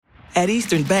At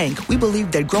Eastern Bank, we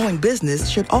believe that growing business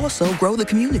should also grow the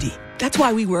community. That's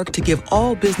why we work to give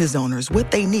all business owners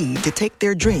what they need to take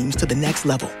their dreams to the next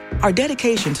level. Our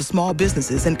dedication to small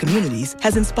businesses and communities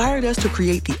has inspired us to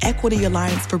create the Equity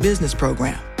Alliance for Business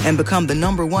program and become the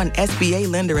 #1 SBA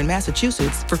lender in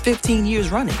Massachusetts for 15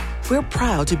 years running. We're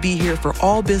proud to be here for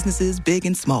all businesses, big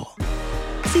and small.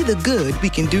 See the good we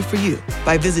can do for you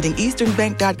by visiting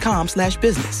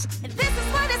easternbank.com/business. This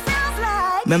is what it sounds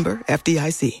like. Member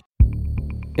FDIC.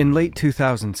 In late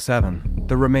 2007,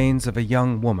 the remains of a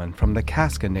young woman from the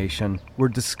Kaska Nation were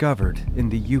discovered in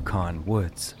the Yukon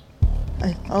woods.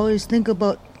 I always think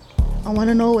about, I want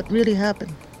to know what really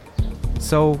happened.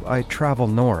 So I travel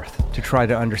north to try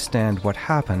to understand what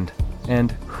happened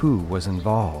and who was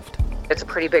involved. It's a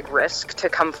pretty big risk to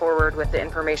come forward with the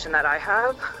information that I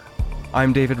have.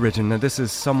 I'm David Ridgen, and this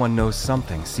is Someone Knows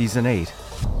Something, Season 8,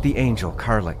 The Angel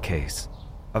Carlick Case.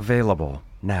 Available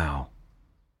now.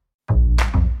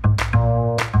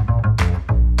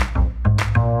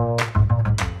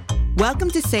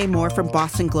 Welcome to Say More from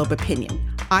Boston Globe Opinion.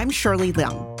 I'm Shirley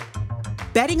Leung.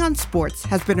 Betting on sports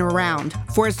has been around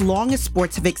for as long as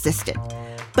sports have existed.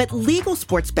 But legal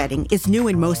sports betting is new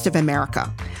in most of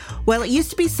America. While it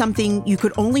used to be something you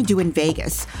could only do in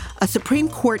Vegas, a Supreme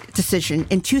Court decision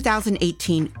in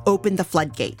 2018 opened the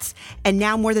floodgates. And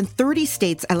now more than 30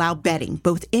 states allow betting,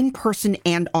 both in person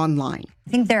and online. I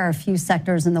think there are a few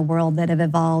sectors in the world that have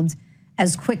evolved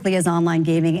as quickly as online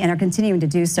gaming and are continuing to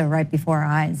do so right before our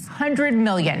eyes. 100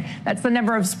 million. That's the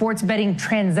number of sports betting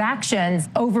transactions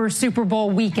over Super Bowl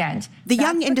weekend. The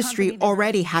young industry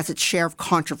already has its share of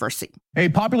controversy. A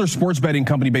popular sports betting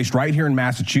company based right here in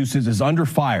Massachusetts is under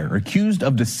fire, accused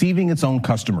of deceiving its own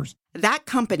customers. That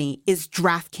company is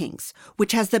DraftKings,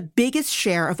 which has the biggest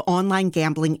share of online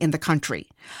gambling in the country.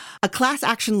 A class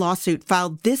action lawsuit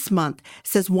filed this month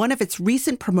says one of its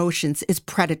recent promotions is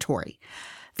predatory.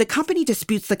 The company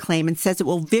disputes the claim and says it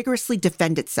will vigorously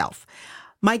defend itself.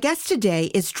 My guest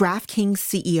today is DraftKings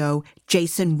CEO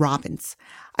Jason Robins.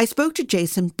 I spoke to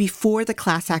Jason before the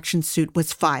class action suit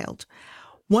was filed.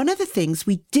 One of the things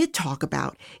we did talk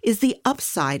about is the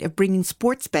upside of bringing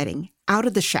sports betting out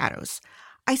of the shadows.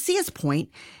 I see his point.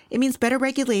 It means better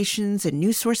regulations and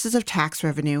new sources of tax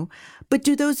revenue. But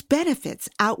do those benefits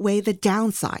outweigh the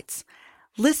downsides?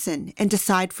 Listen and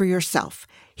decide for yourself.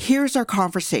 Here's our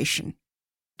conversation.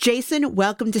 Jason,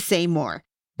 welcome to Say More.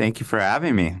 Thank you for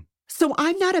having me. So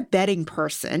I'm not a betting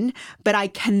person, but I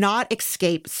cannot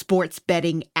escape sports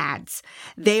betting ads.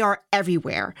 They are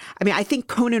everywhere. I mean, I think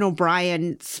Conan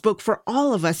O'Brien spoke for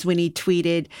all of us when he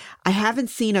tweeted, "I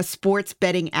haven't seen a sports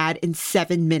betting ad in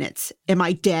 7 minutes. Am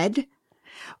I dead?"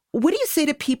 What do you say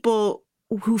to people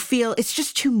who feel it's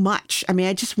just too much? I mean,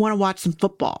 I just want to watch some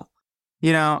football.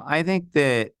 You know, I think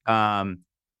that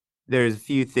there's a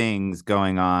few things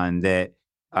going on that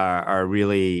are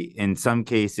really, in some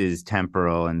cases,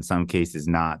 temporal, in some cases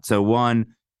not. So one,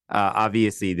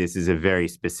 obviously, this is a very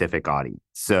specific audience.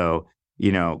 So,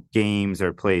 you know, games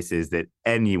are places that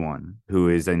anyone who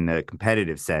is in the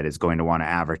competitive set is going to want to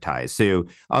advertise. So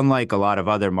unlike a lot of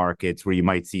other markets where you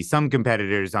might see some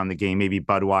competitors on the game, maybe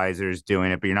Budweiser's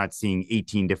doing it, but you're not seeing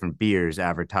 18 different beers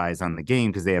advertised on the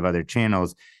game because they have other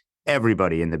channels.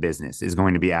 Everybody in the business is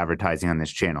going to be advertising on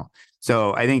this channel.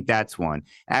 So I think that's one.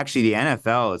 Actually, the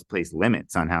NFL has placed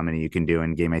limits on how many you can do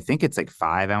in game. I think it's like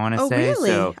 5, I want to say. Oh, really?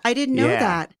 So, I didn't know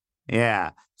that.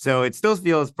 Yeah. So it still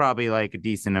feels probably like a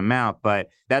decent amount, but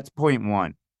that's point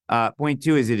one. Point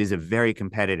two is it is a very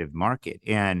competitive market.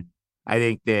 And I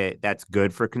think that that's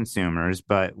good for consumers,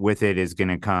 but with it is going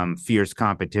to come fierce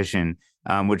competition,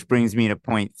 which brings me to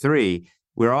point three.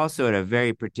 We're also at a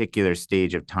very particular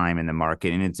stage of time in the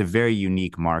market, and it's a very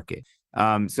unique market.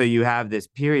 So you have this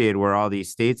period where all these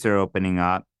states are opening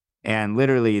up, and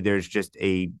literally there's just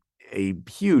a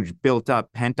huge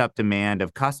built-up, pent-up demand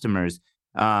of customers.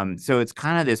 So it's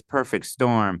kind of this perfect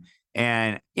storm.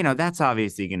 And, you know, that's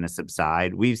obviously going to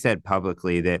subside. We've said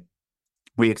publicly that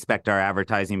we expect our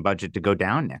advertising budget to go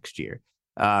down next year.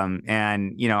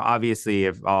 And, you know, obviously,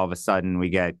 if all of a sudden we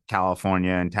get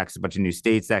California and Texas, a bunch of new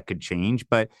states, that could change.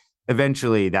 But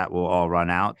eventually that will all run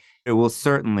out. It will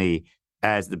certainly,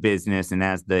 as the business and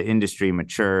as the industry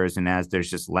matures and as there's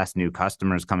just less new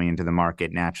customers coming into the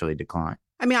market, naturally decline.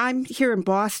 I mean, I'm here in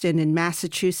Boston, and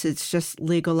Massachusetts just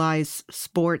legalized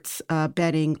sports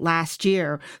betting last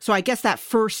year. So I guess that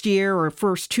first year or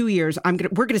first 2 years,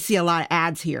 we're gonna see a lot of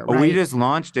ads here. Right? We just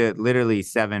launched it literally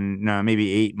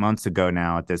maybe 8 months ago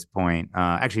now. At this point,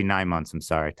 actually 9 months. I'm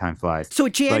sorry, time flies. So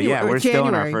January. But yeah, we're still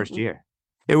in our first year.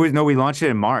 We launched it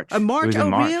in March. In March? In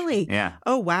March. Really? Yeah.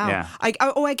 Oh, wow. Yeah.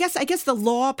 I guess the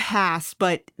law passed,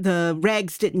 but the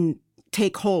regs didn't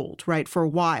take hold, right, for a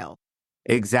while.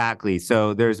 Exactly.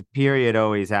 So there's a period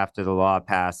always after the law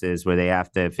passes where they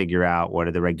have to figure out what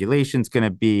are the regulations going to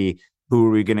be, who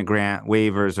are we going to grant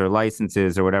waivers or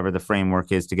licenses or whatever the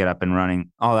framework is to get up and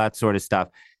running, all that sort of stuff.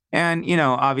 And,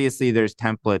 obviously there's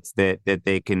templates that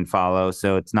they can follow.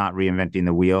 So it's not reinventing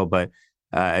the wheel. But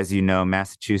as you know,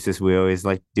 Massachusetts, we always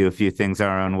like to do a few things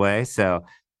our own way. So,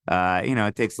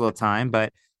 it takes a little time.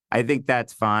 But I think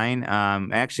that's fine. I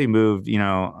actually moved,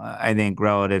 I think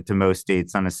relative to most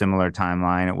states on a similar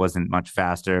timeline. It wasn't much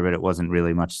faster, but it wasn't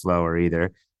really much slower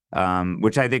either,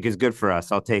 which I think is good for us.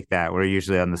 I'll take that. We're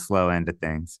usually on the slow end of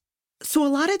things. So a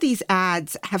lot of these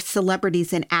ads have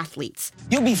celebrities and athletes.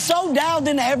 You'll be so dialed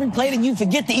into every play that you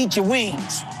forget to eat your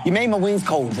wings. You made my wings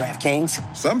cold,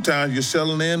 DraftKings. Sometimes you're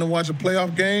settling in to watch a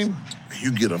playoff game, and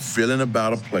you get a feeling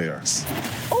about a player.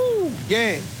 Ooh,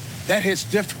 yeah, that hits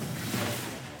different.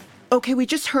 Okay, we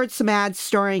just heard some ads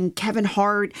starring Kevin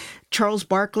Hart, Charles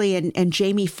Barkley, and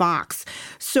Jamie Foxx.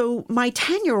 So my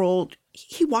 10-year-old,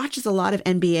 he watches a lot of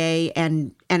NBA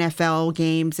and NFL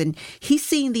games, and he's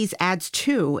seeing these ads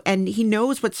too, and he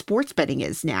knows what sports betting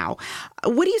is now.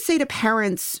 What do you say to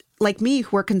parents like me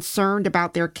who are concerned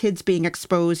about their kids being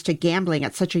exposed to gambling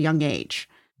at such a young age?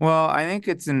 Well, I think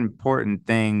it's an important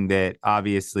thing that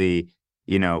obviously,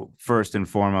 first and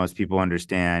foremost, people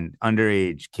understand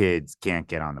underage kids can't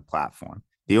get on the platform.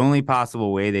 The only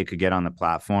possible way they could get on the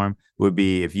platform would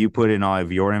be if you put in all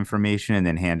of your information and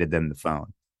then handed them the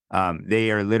phone.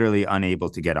 They are literally unable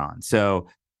to get on. So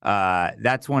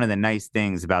that's one of the nice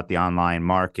things about the online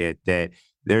market, that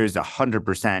there's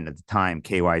 100% of the time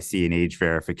KYC and age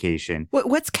verification.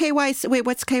 What's KYC? Wait,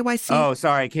 what's KYC? Oh,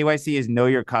 sorry. KYC is know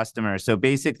your customer. So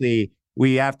basically,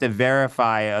 we have to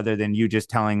verify, other than you just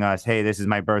telling us, hey, this is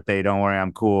my birthday, don't worry,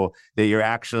 I'm cool, that you're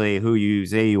actually who you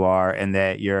say you are and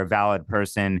that you're a valid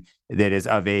person that is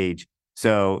of age.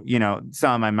 So,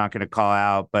 some I'm not going to call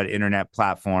out, but internet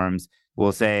platforms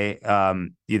will say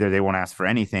either they won't ask for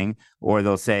anything, or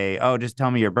they'll say, oh, just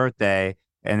tell me your birthday.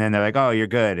 And then they're like, oh, you're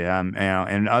good.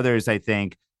 And others, I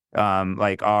think,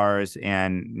 like ours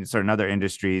and certain other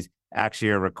industries, actually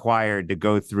are required to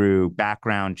go through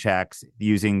background checks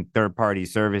using third-party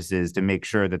services to make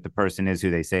sure that the person is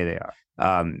who they say they are.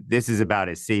 This is about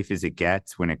as safe as it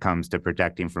gets when it comes to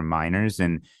protecting from minors.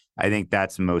 And I think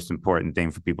that's the most important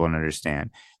thing for people to understand.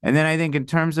 And then I think in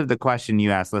terms of the question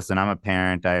you asked, listen, I'm a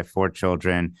parent. I have 4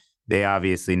 children. They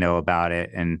obviously know about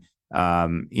it. And,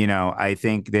 I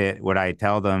think that what I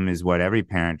tell them is what every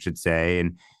parent should say.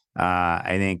 And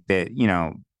I think that,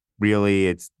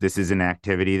 really this is an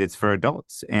activity that's for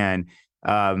adults. And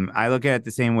I look at it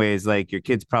the same way as, like, your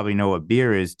kids probably know what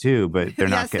beer is too, but they're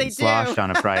not getting sloshed on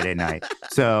a Friday night.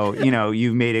 So,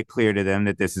 you've made it clear to them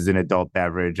that this is an adult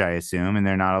beverage, I assume, and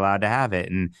they're not allowed to have it.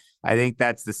 And I think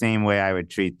that's the same way I would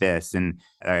treat this. And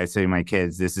I say to my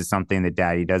kids, this is something that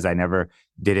daddy does. I never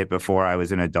did it before I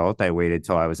was an adult. I waited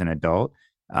till I was an adult.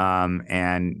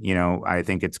 I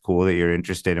think it's cool that you're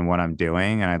interested in what I'm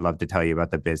doing, and I'd love to tell you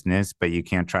about the business, but you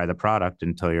can't try the product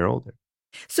until you're older.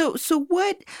 So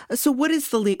what is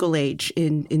the legal age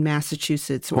in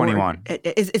Massachusetts? 21.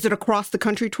 Is it across the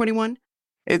country 21?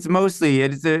 It's mostly,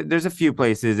 there's a few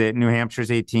places. New Hampshire's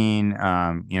 18,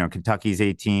 Kentucky's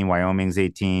 18, Wyoming's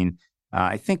 18.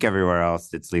 I think everywhere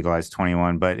else it's legalized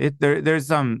 21, but there's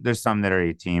some that are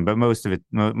 18, but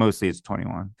mostly it's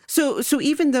 21. So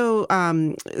even though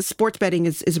sports betting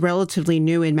is relatively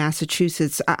new in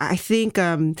Massachusetts, I think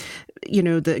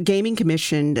the Gaming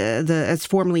Commission has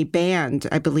formally banned,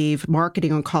 I believe,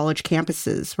 marketing on college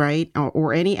campuses, right,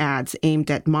 or any ads aimed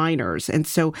at minors. And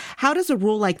so, how does a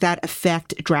rule like that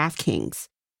affect DraftKings?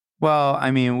 Well,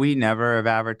 I mean, we never have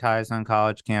advertised on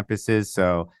college campuses,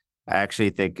 so I actually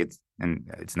think it's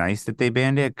nice that they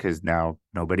banned it, because now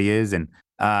nobody is. And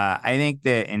I think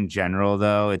that in general,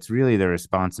 though, it's really the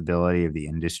responsibility of the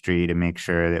industry to make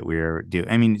sure that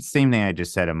same thing I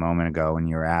just said a moment ago when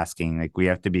you were asking, like, we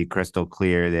have to be crystal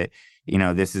clear that,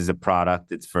 this is a product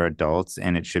that's for adults,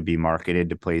 and it should be marketed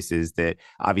to places that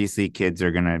obviously kids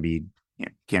are going to be,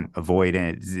 can't avoid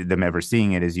them ever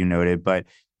seeing it, as you noted. But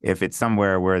if it's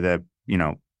somewhere where the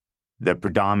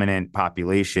predominant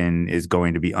population is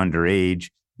going to be underage,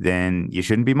 then you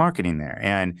shouldn't be marketing there.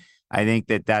 And I think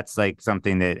that that's like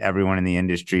something that everyone in the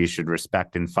industry should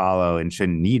respect and follow, and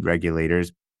shouldn't need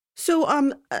regulators. So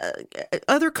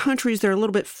other countries that are a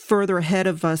little bit further ahead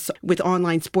of us with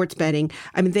online sports betting,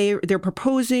 I mean, they're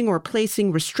proposing or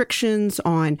placing restrictions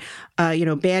on,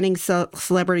 banning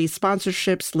celebrity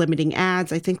sponsorships, limiting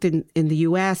ads. I think in the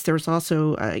U.S. there's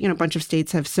also, a bunch of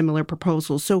states have similar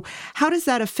proposals. So how does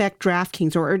that affect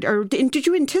DraftKings? Or did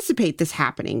you anticipate this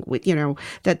happening with,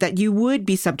 that you would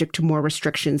be subject to more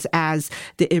restrictions as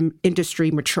the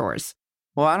industry matures?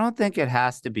 Well, I don't think it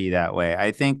has to be that way.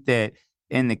 I think that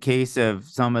in the case of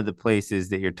some of the places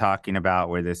that you're talking about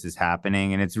where this is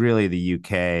happening, and it's really the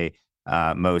UK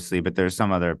mostly, but there's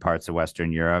some other parts of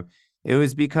Western Europe, it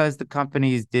was because the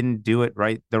companies didn't do it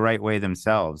the right way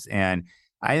themselves. And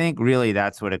I think really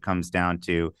that's what it comes down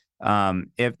to.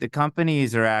 If the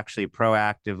companies are actually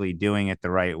proactively doing it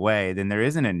the right way, then there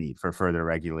isn't a need for further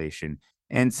regulation.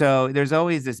 And so there's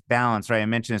always this balance, right? I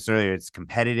mentioned this earlier. It's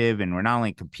competitive, and we're not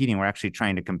only competing, we're actually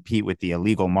trying to compete with the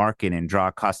illegal market and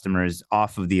draw customers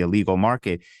off of the illegal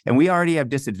market. And we already have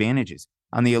disadvantages.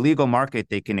 On the illegal market,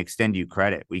 they can extend you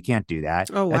credit. We can't do that.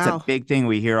 Oh, wow. That's a big thing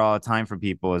we hear all the time from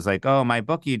people is like, oh, my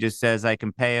bookie just says I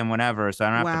can pay him whenever, so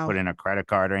I don't have to put in a credit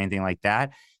card or anything like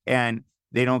that. And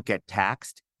they don't get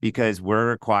taxed, because we're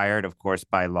required, of course,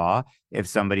 by law, if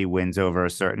somebody wins over a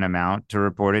certain amount, to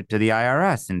report it to the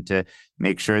IRS and to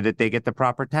make sure that they get the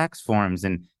proper tax forms.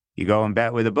 And you go and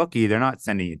bet with a bookie, they're not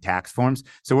sending you tax forms.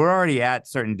 So we're already at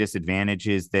certain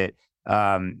disadvantages that,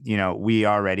 we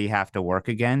already have to work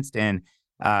against. And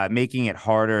making it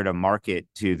harder to market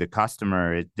to the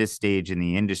customer at this stage in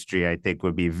the industry, I think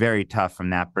would be very tough from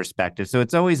that perspective. So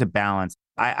it's always a balance.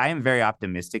 I am very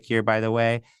optimistic here, by the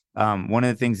way. One of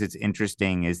the things that's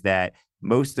interesting is that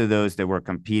most of those that we're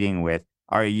competing with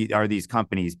are these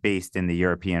companies based in the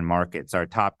European markets. Our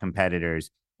top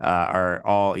competitors are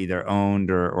all either owned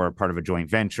or part of a joint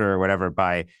venture or whatever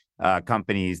by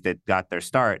companies that got their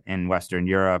start in Western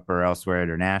Europe or elsewhere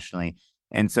internationally.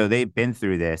 And so they've been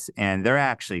through this, and they're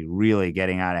actually really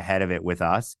getting out ahead of it with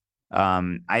us.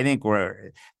 I think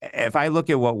if I look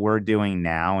at what we're doing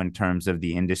now in terms of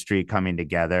the industry coming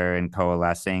together and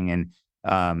coalescing, and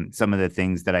some of the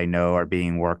things that I know are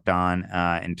being worked on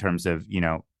in terms of,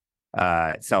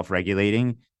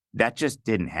 self-regulating, that just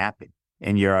didn't happen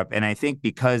in Europe. And I think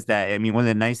because one of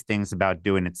the nice things about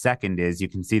doing it second is you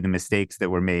can see the mistakes that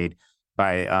were made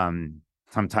by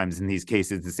sometimes in these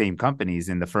cases, the same companies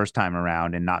in the first time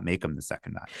around and not make them the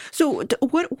second time. So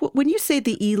when you say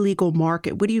the illegal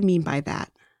market, what do you mean by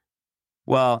that?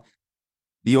 Well,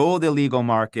 the old illegal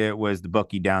market was the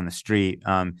bookie down the street.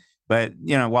 But,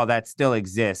 while that still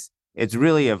exists, it's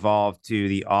really evolved to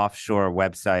the offshore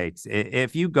websites.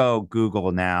 If you go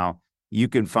Google now, you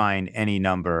can find any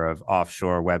number of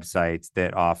offshore websites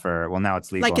that offer, well, now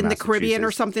it's legal like in the Caribbean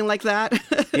or something like that.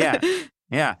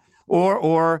 Yeah.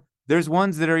 Or there's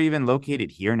ones that are even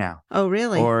located here now. Oh,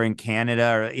 really? Or in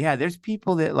Canada. There's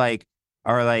people that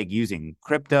are using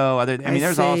crypto.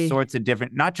 There's all sorts of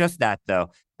different, not just that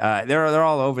though. They're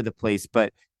all over the place,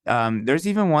 but there's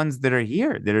even ones that are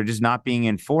here that are just not being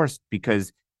enforced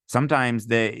because sometimes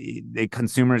the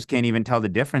consumers can't even tell the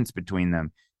difference between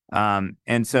them.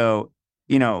 And so,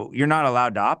 you're not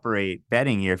allowed to operate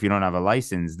betting here if you don't have a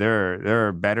license. There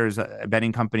are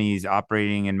betting companies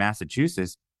operating in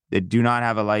Massachusetts that do not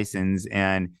have a license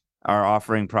and are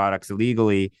offering products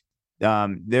illegally.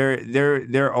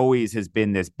 There always has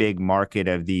been this big market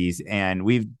of these, and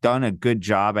we've done a good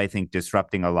job, I think,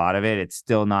 disrupting a lot of it. It's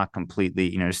still not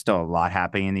completely, there's still a lot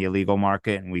happening in the illegal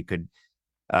market, and we could,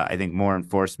 I think, more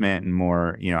enforcement and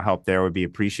more, help there would be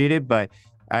appreciated. But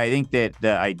I think that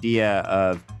the idea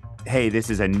of, hey, this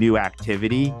is a new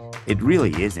activity, it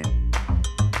really isn't.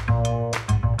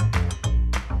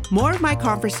 More of my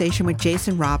conversation with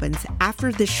Jason Robbins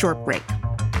after this short break.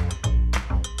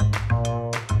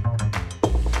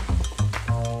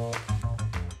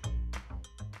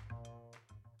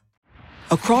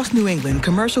 Across New England,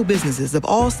 commercial businesses of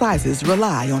all sizes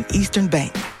rely on Eastern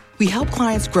Bank. We help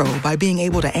clients grow by being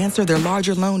able to answer their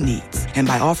larger loan needs and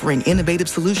by offering innovative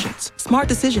solutions, smart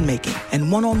decision-making,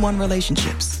 and one-on-one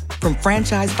relationships. From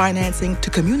franchise financing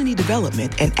to community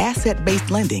development and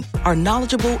asset-based lending, our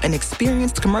knowledgeable and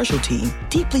experienced commercial team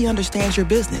deeply understands your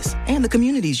business and the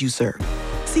communities you serve.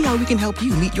 See how we can help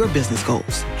you meet your business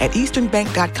goals at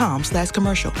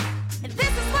easternbank.com/commercial. This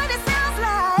is what it sounds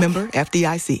like. Member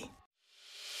FDIC.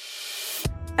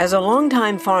 As a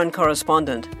longtime foreign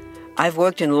correspondent, I've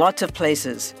worked in lots of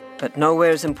places, but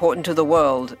nowhere as important to the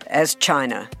world as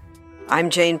China. I'm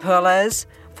Jane Perlez,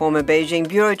 former Beijing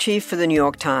bureau chief for the New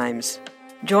York Times.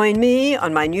 Join me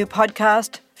on my new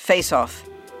podcast, Face Off,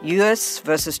 U.S.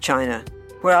 versus China,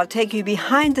 where I'll take you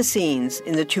behind the scenes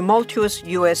in the tumultuous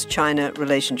U.S.-China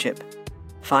relationship.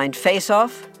 Find Face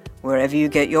Off wherever you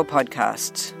get your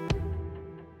podcasts.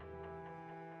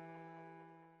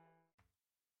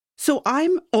 So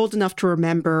I'm old enough to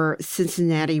remember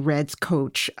Cincinnati Reds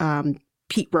coach,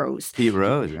 Pete Rose. Pete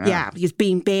Rose, yeah. Yeah, he's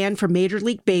being banned from Major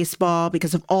League Baseball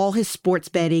because of all his sports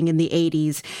betting in the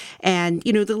 80s. And,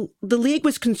 you know, the league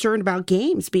was concerned about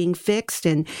games being fixed.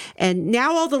 And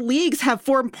now all the leagues have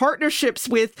formed partnerships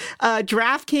with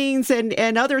DraftKings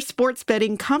and other sports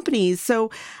betting companies. So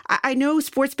I know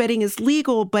sports betting is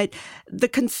legal, but the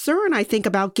concern, I think,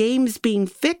 about games being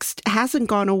fixed hasn't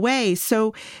gone away.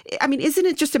 So, I mean, isn't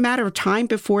it just a matter of time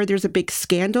before there's a big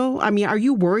scandal? I mean, are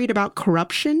you worried about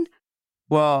corruption?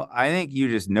 Well, I think you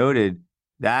just noted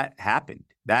that happened.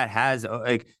 That has,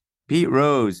 like, Pete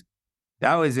Rose,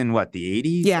 that was in what, the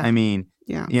 80s? Yeah. I mean,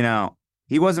 yeah. You know,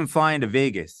 he wasn't flying to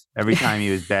Vegas every time he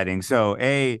was betting. So,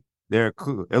 their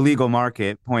illegal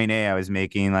market, point A I was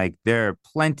making, like, there are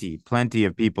plenty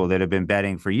of people that have been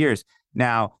betting for years.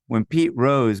 Now, when Pete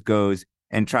Rose goes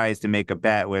and tries to make a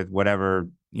bet with whatever,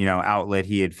 you know, outlet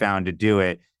he had found to do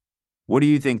it, what do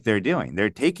you think they're doing? They're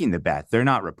taking the bet. They're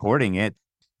not reporting it.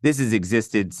 This has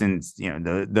existed since, you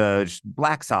know, the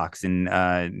Black Sox in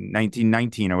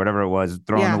 1919 or whatever it was,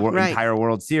 throwing the entire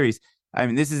World Series. I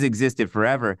mean, this has existed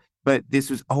forever, but this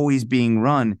was always being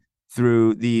run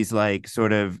through these, like,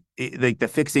 sort of, like, the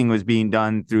fixing was being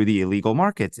done through the illegal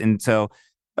markets. And so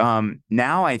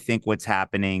now I think what's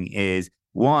happening is,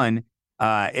 one,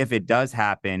 if it does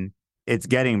happen, it's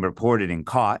getting reported and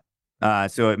caught.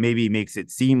 So it maybe makes it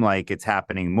seem like it's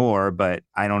happening more, but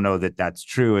I don't know that that's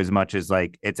true as much as,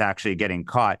 like, it's actually getting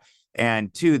caught.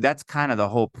 And two, that's kind of the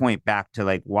whole point back to,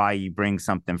 like, why you bring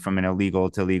something from an illegal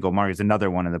to legal market. Is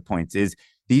another one of the points is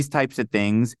these types of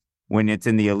things, when it's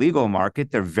in the illegal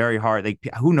market, they're very hard. Like,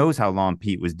 who knows how long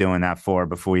Pete was doing that for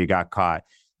before you got caught?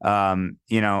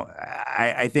 You know,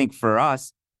 I think for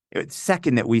us, the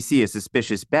second that we see a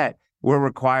suspicious bet, we're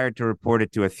required to report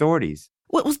it to authorities.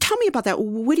 Well, tell me about that.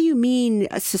 What do you mean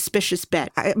a suspicious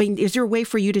bet? I mean, is there a way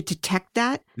for you to detect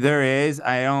that? There is.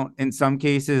 In some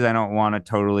cases, I don't want to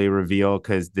totally reveal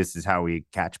because this is how we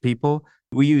catch people.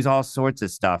 We use all sorts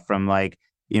of stuff from, like,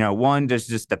 you know, one, does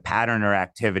just the pattern or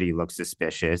activity look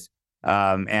suspicious?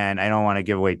 And I don't want to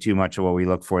give away too much of what we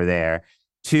look for there.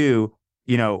 Two,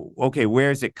 you know, okay,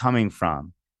 where's it coming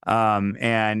from?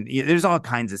 And there's all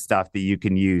kinds of stuff that you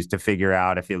can use to figure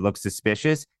out if it looks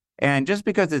suspicious. And just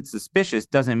because it's suspicious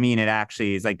doesn't mean it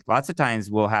actually is. Like, lots of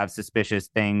times we'll have suspicious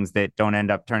things that don't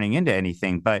end up turning into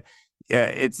anything. But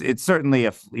it's certainly,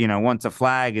 once a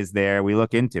flag is there, we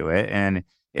look into it. And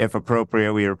if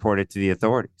appropriate, we report it to the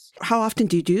authorities. How often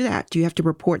do you do that? Do you have to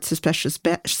report suspicious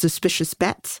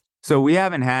bets? So we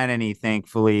haven't had any,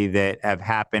 thankfully, that have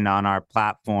happened on our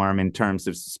platform in terms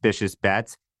of suspicious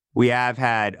bets. We have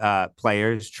had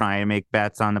players try and make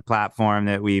bets on the platform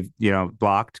that we've,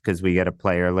 blocked because we get a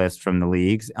player list from the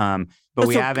leagues. But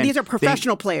we haven't. These are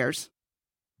professional players.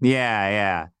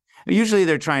 Yeah. Usually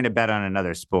they're trying to bet on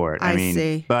another sport. I mean,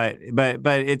 see. But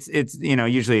it's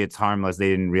usually it's harmless.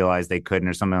 They didn't realize they couldn't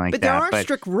or something like that. But there are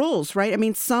strict rules, right? I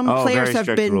mean, some players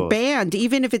have been banned,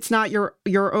 even if it's not your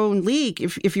own league.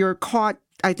 If you're caught,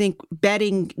 I think,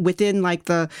 betting within, like,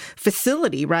 the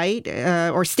facility, right,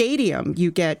 or stadium, you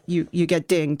get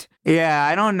dinged. Yeah,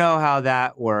 I don't know how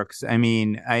that works. I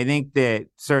mean, I think that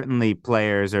certainly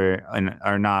players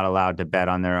are not allowed to bet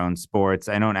on their own sports.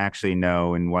 I don't actually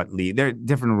know in what league. There are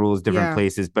different rules, different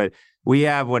places, but we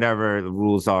have whatever the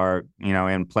rules are,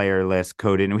 in player list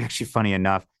coded. And we actually, funny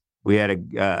enough, we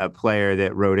had a player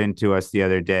that wrote into us the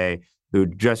other day who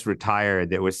just retired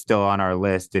that was still on our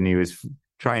list, and he was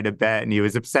trying to bet, and he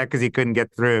was upset because he couldn't get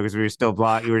through because we were still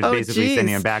blocked. We were basically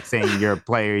sending him back saying, "You're a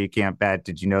player, you can't bet.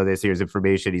 Did you know this? Here's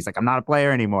information." He's like, "I'm not a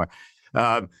player anymore."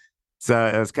 So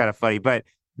it was kind of funny, but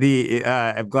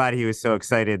I'm glad he was so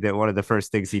excited that one of the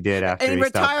first things he did after he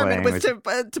stopped playing was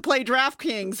to play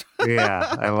DraftKings.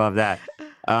 Yeah, I love that.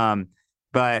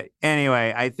 But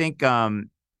anyway, I think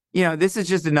this is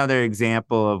just another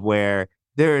example of where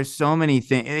there are so many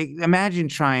things. Imagine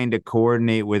trying to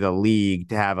coordinate with a league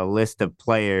to have a list of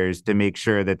players to make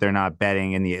sure that they're not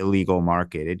betting in the illegal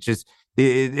market. It just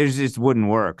wouldn't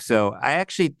work. So I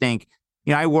actually think,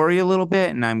 I worry a little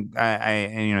bit, and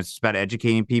it's just about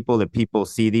educating people that people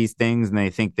see these things and they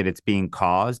think that it's being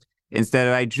caused. Instead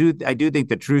of, I do think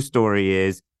the true story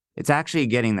is it's actually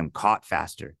getting them caught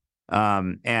faster.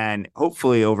 And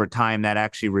hopefully over time that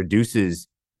actually reduces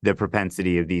the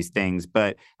propensity of these things.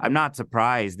 But I'm not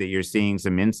surprised that you're seeing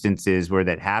some instances where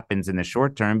that happens in the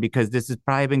short term, because this has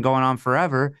probably been going on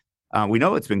forever. We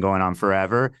know it's been going on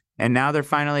forever, and now they're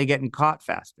finally getting caught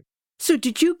faster. So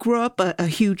did you grow up a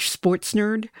huge sports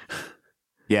nerd?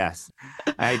 Yes.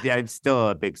 I'm still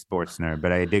a big sports nerd,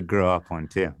 but I did grow up one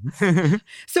too.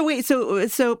 So wait,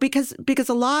 so because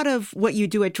a lot of what you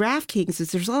do at DraftKings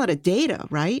is there's a lot of data,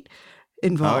 right?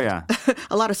 Involved. Oh yeah.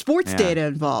 A lot of sports data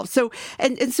involved. So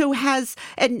so what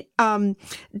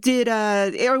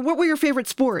were your favorite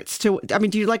sports do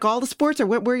you like all the sports, or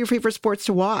what were your favorite sports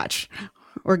to watch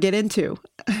or get into?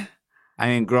 I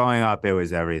mean, growing up, it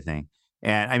was everything.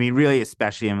 And I mean, really,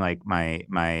 especially in like my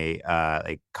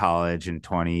like college and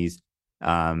 20s,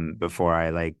 before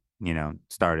I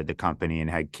started the company and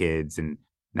had kids, and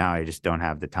now I just don't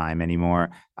have the time anymore.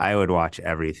 I would watch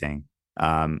everything.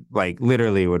 Like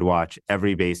literally would watch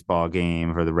every baseball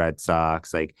game for the Red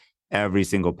Sox, like every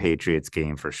single Patriots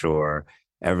game for sure,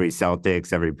 every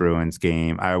Celtics, every Bruins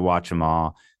game. I watch them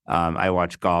all. I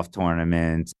watch golf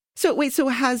tournaments. So wait, so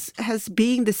has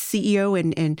being the CEO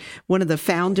and one of the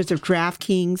founders of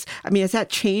DraftKings, has that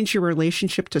changed your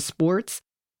relationship to sports?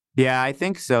 Yeah, I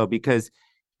think so, because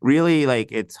really,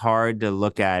 like, it's hard to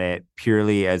look at it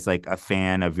purely as like a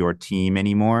fan of your team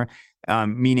anymore.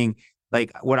 Meaning,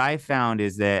 like, what I found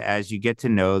is that as you get to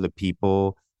know the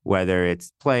people, whether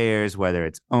it's players, whether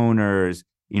it's owners,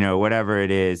 whatever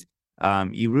it is,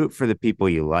 you root for the people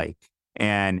you like.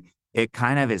 And it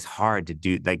kind of is hard to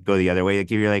do, like, go the other way.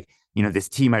 Like, if you're like, this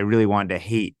team I really wanted to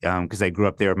hate because I grew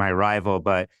up, they were my rival,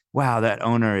 but wow, that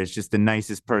owner is just the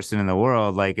nicest person in the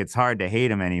world. Like, it's hard to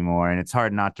hate him anymore, and it's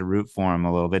hard not to root for him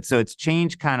a little bit. So it's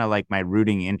changed kind of like my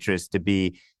rooting interest to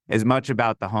be as much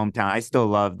about the hometown. I still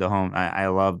love the home. I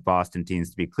love Boston teams,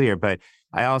 to be clear, but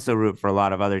I also root for a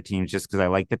lot of other teams just because I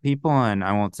like the people, and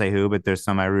I won't say who, but there's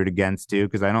some I root against too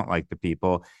because I don't like the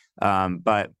people.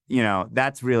 But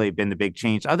that's really been the big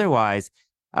change. Otherwise,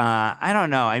 I don't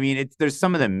know. I mean, there's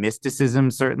some of the mysticism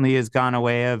certainly has gone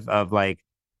away of like,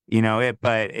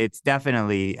 but it's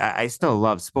definitely, I still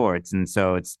love sports. And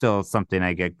so it's still something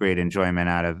I get great enjoyment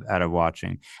out of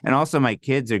watching. And also my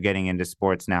kids are getting into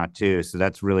sports now too. So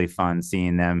that's really fun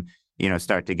seeing them,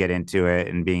 start to get into it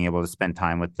and being able to spend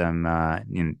time with them,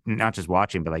 not just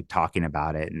watching, but like talking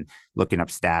about it and looking up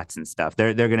stats and stuff.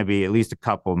 They're going to be, at least a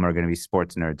couple of them are going to be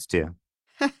sports nerds too.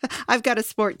 I've got a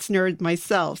sports nerd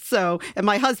myself. And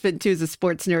my husband too is a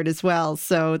sports nerd as well.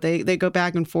 So they go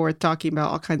back and forth talking about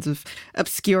all kinds of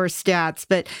obscure stats.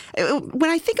 But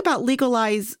when I think about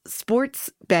legalized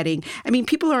sports betting,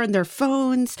 people are on their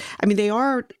phones. They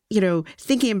are,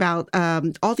 thinking about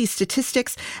all these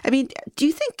statistics. Do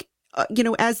you think,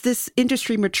 as this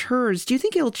industry matures, do you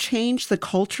think it'll change the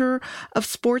culture of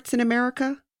sports in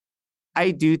America?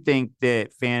 I do think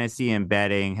that fantasy and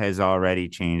betting has already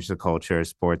changed the culture of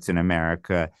sports in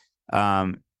America.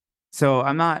 So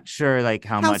I'm not sure like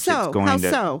how much it's going to. How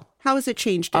so? How has it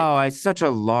changed it? Oh, such a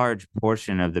large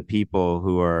portion of the people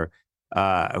who are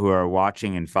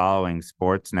watching and following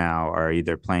sports now are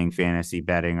either playing fantasy,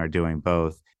 betting, or doing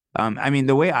both.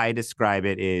 The way I describe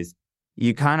it is,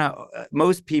 you kind of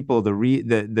most people,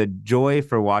 the joy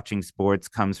for watching sports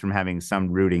comes from having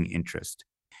some rooting interest,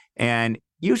 and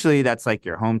usually that's like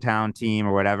your hometown team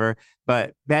or whatever.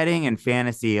 But betting and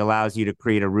fantasy allows you to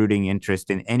create a rooting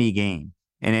interest in any game,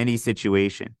 in any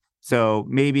situation. So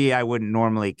maybe I wouldn't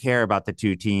normally care about the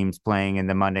two teams playing in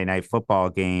the Monday Night Football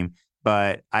game,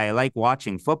 but I like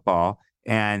watching football,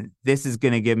 and this is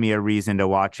going to give me a reason to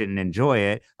watch it and enjoy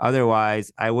it.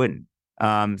 Otherwise, I wouldn't.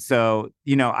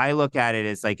 I look at it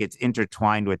as like it's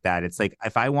intertwined with that. It's like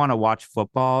if I want to watch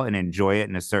football and enjoy it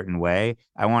in a certain way,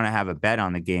 I want to have a bet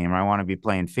on the game, or I want to be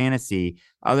playing fantasy.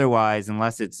 Otherwise,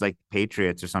 unless it's like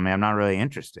Patriots or something, I'm not really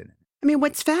interested in it.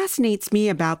 What fascinates me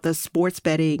about the sports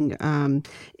betting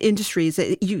industry is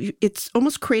that it's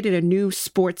almost created a new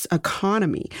sports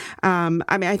economy.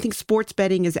 I think sports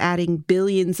betting is adding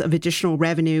billions of additional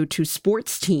revenue to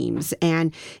sports teams.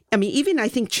 And even I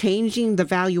think changing the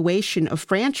valuation of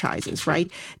franchises,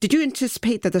 right? Did you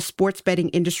anticipate that the sports betting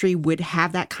industry would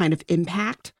have that kind of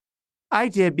impact? I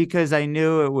did, because I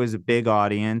knew it was a big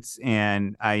audience,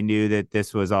 and I knew that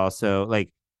this was also like,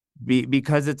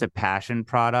 because it's a passion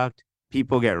product,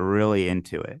 people get really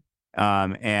into it.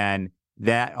 And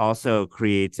that also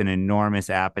creates an enormous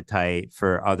appetite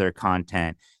for other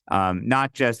content,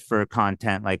 not just for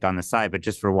content like on the side, but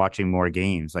just for watching more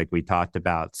games like we talked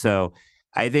about. So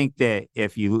I think that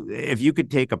if you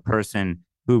could take a person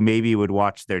who maybe would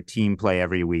watch their team play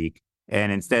every week,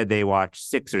 and instead they watch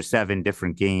 6 or 7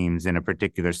 different games in a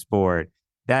particular sport,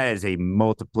 that is a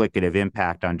multiplicative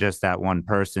impact on just that one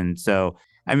person. So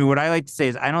what I like to say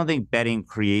is I don't think betting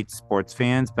creates sports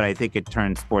fans, but I think it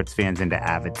turns sports fans into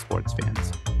avid sports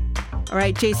fans. All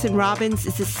right, Jason Robins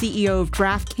is the CEO of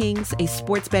DraftKings, a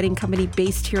sports betting company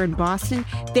based here in Boston.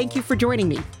 Thank you for joining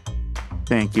me.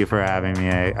 Thank you for having me.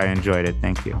 I enjoyed it.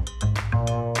 Thank you.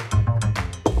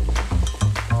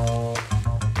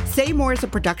 Say More is a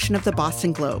production of the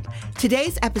Boston Globe.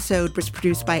 Today's episode was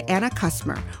produced by Anna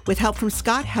Kusmer with help from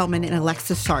Scott Hellman and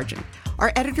Alexis Sargent.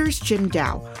 Our editor is Jim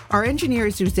Dow. Our engineer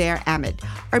is Uzair Ahmed.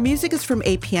 Our music is from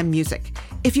APM Music.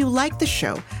 If you like the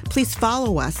show, please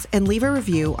follow us and leave a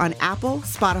review on Apple,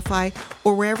 Spotify,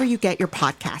 or wherever you get your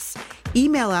podcasts.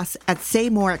 Email us at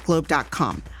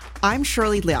saymore@globe.com. I'm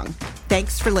Shirley Leung.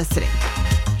 Thanks for listening.